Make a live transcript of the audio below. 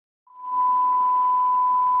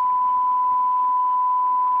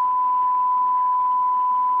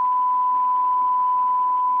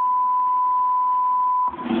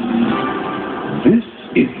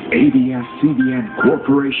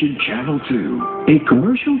Corporation Channel 2, a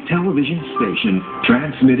commercial television station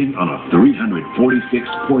transmitting on a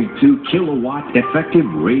 346.2 kilowatt effective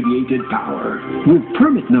radiated power with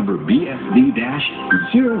permit number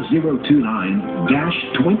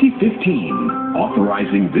BSD-0029-2015,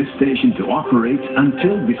 authorizing this station to operate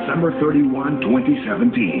until December 31,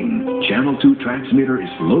 2017. Channel 2 transmitter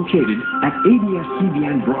is located at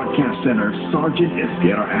ABS-Cbn Broadcast Center, Sergeant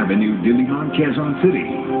Esguerra Avenue, Diliman, Quezon City.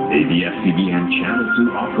 ABS-Cbn Channel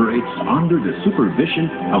 2 operates under the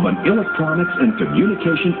supervision of an electronics and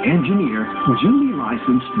communication engineer duly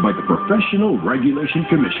licensed by the Professional Regulation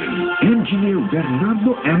Commission. Engineer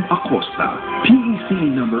Bernardo M. Acosta,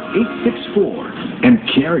 PEC number 864, and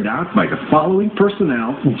carried out by the following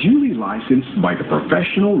personnel duly licensed by the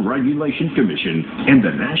Professional Regulation Commission and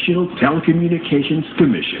the National Telecommunications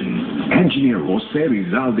Commission. Engineer Jose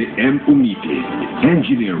Rizalde M. Umiti,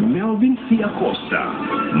 Engineer Melvin C.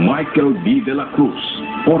 Acosta, Michael B. De La Cruz,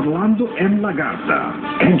 Orlando M. Lagarta,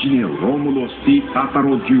 Engineer Romulo C.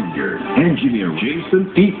 Tataro Jr., Engineer Jason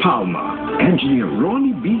T. Palma, Engineer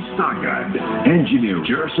Ronnie B. Sagad, Engineer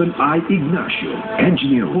Gerson I. Ignacio,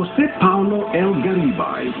 Engineer Jose Paulo L.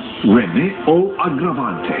 Garibay, Rene O.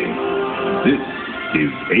 Agravante. This is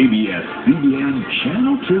ABS-Cbn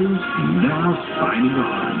Channel 2, now signing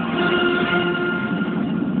on.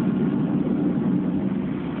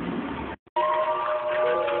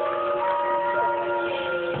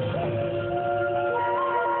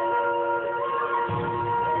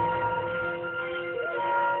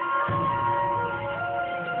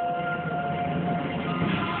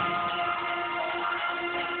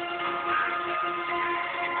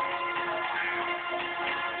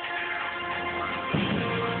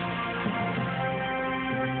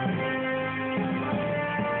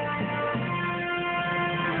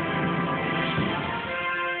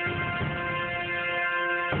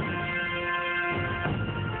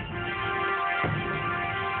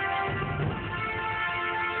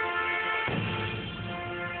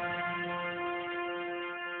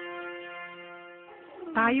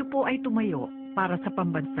 Tayo po ay tumayo para sa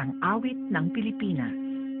pambansang awit ng Pilipinas.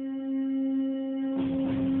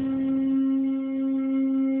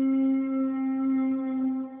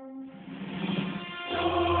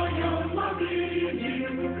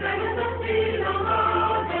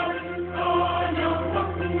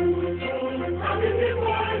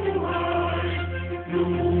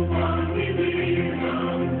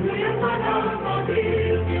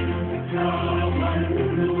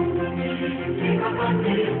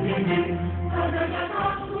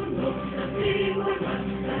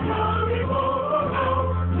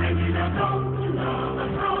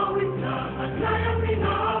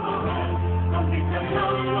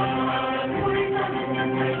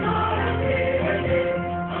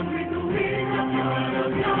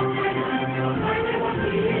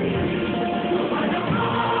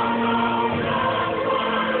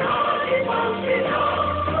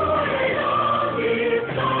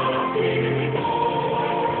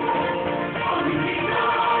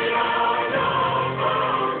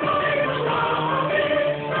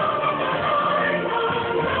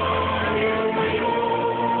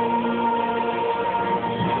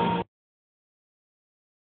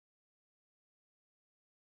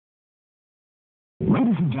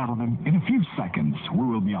 Ladies and gentlemen, in a few seconds, we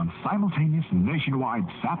will be on simultaneous nationwide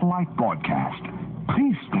satellite broadcast.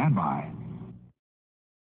 Please stand by.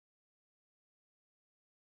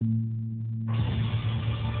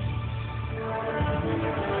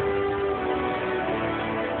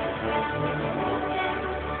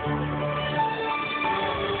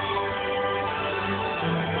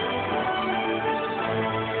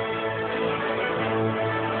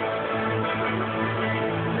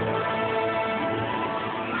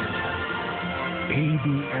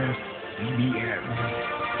 ABS-Cbn,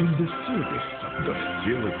 in the service of the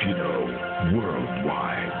Filipino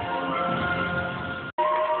worldwide.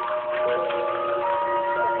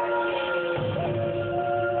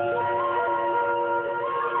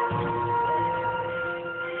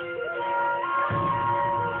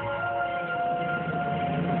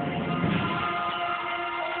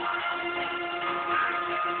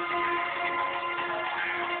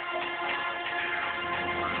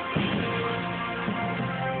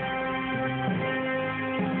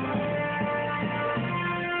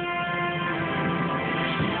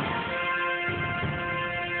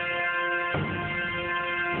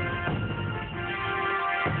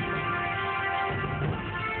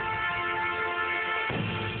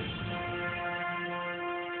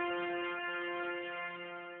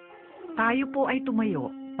 Tayo po ay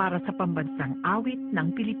tumayo para sa pambansang awit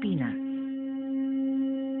ng Pilipinas.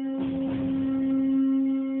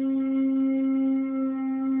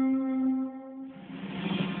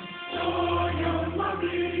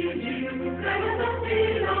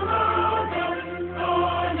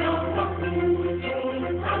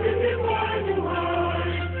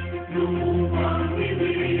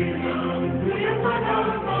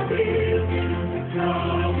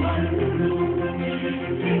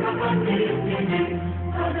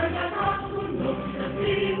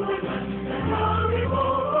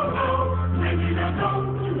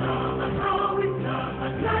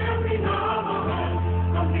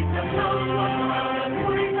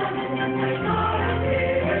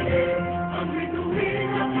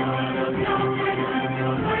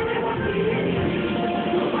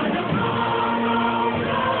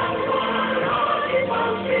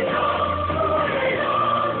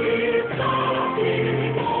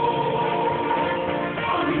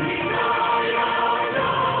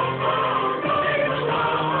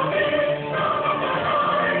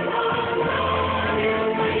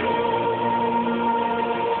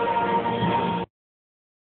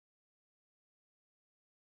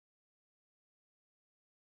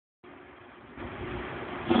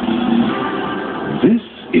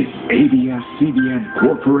 ABS-CBN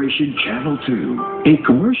Corporation Channel 2, a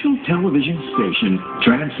commercial television station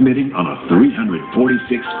transmitting on a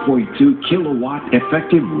 346.2 kilowatt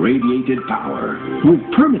effective radiated power with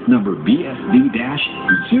permit number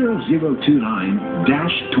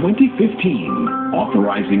BSD-0029-2015,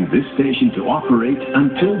 authorizing this station to operate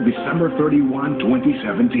until December 31,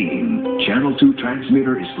 2017. Channel 2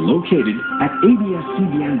 transmitter is located at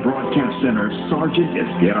ABS-CBN Broadcast Center, Sergeant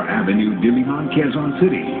Esguerra Avenue, Diliman, Quezon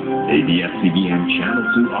City. ABS-CBN Channel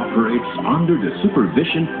 2 operates under the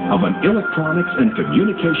supervision of an electronics and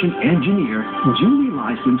communication engineer duly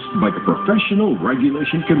licensed by the Professional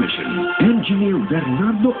Regulation Commission, Engineer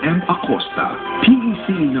Bernardo M. Acosta,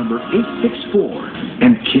 PEC number 864,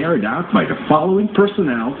 and carried out by the following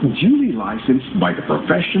personnel duly licensed by the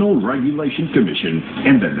Professional Regulation Commission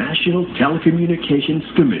and the National Telecommunications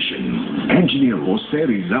Commission. Engineer Jose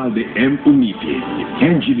Rizalde M. Umipi,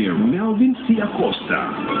 Engineer Melvin C.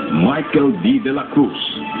 Acosta, Michael D. De La Cruz,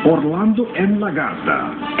 Orlando M.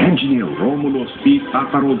 Lagarta, Engineer Romulo C.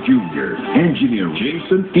 Tataro Jr., Engineer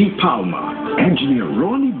Jason P. Palma, Engineer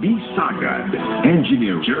Ronnie B. Sagad,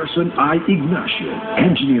 Engineer Gerson I. Ignacio,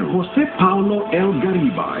 Engineer Jose Paulo L.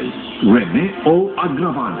 Garibay, Rene O.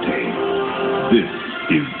 Agravante. This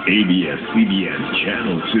is ABS-CBN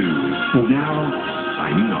Channel 2, now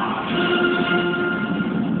signing off.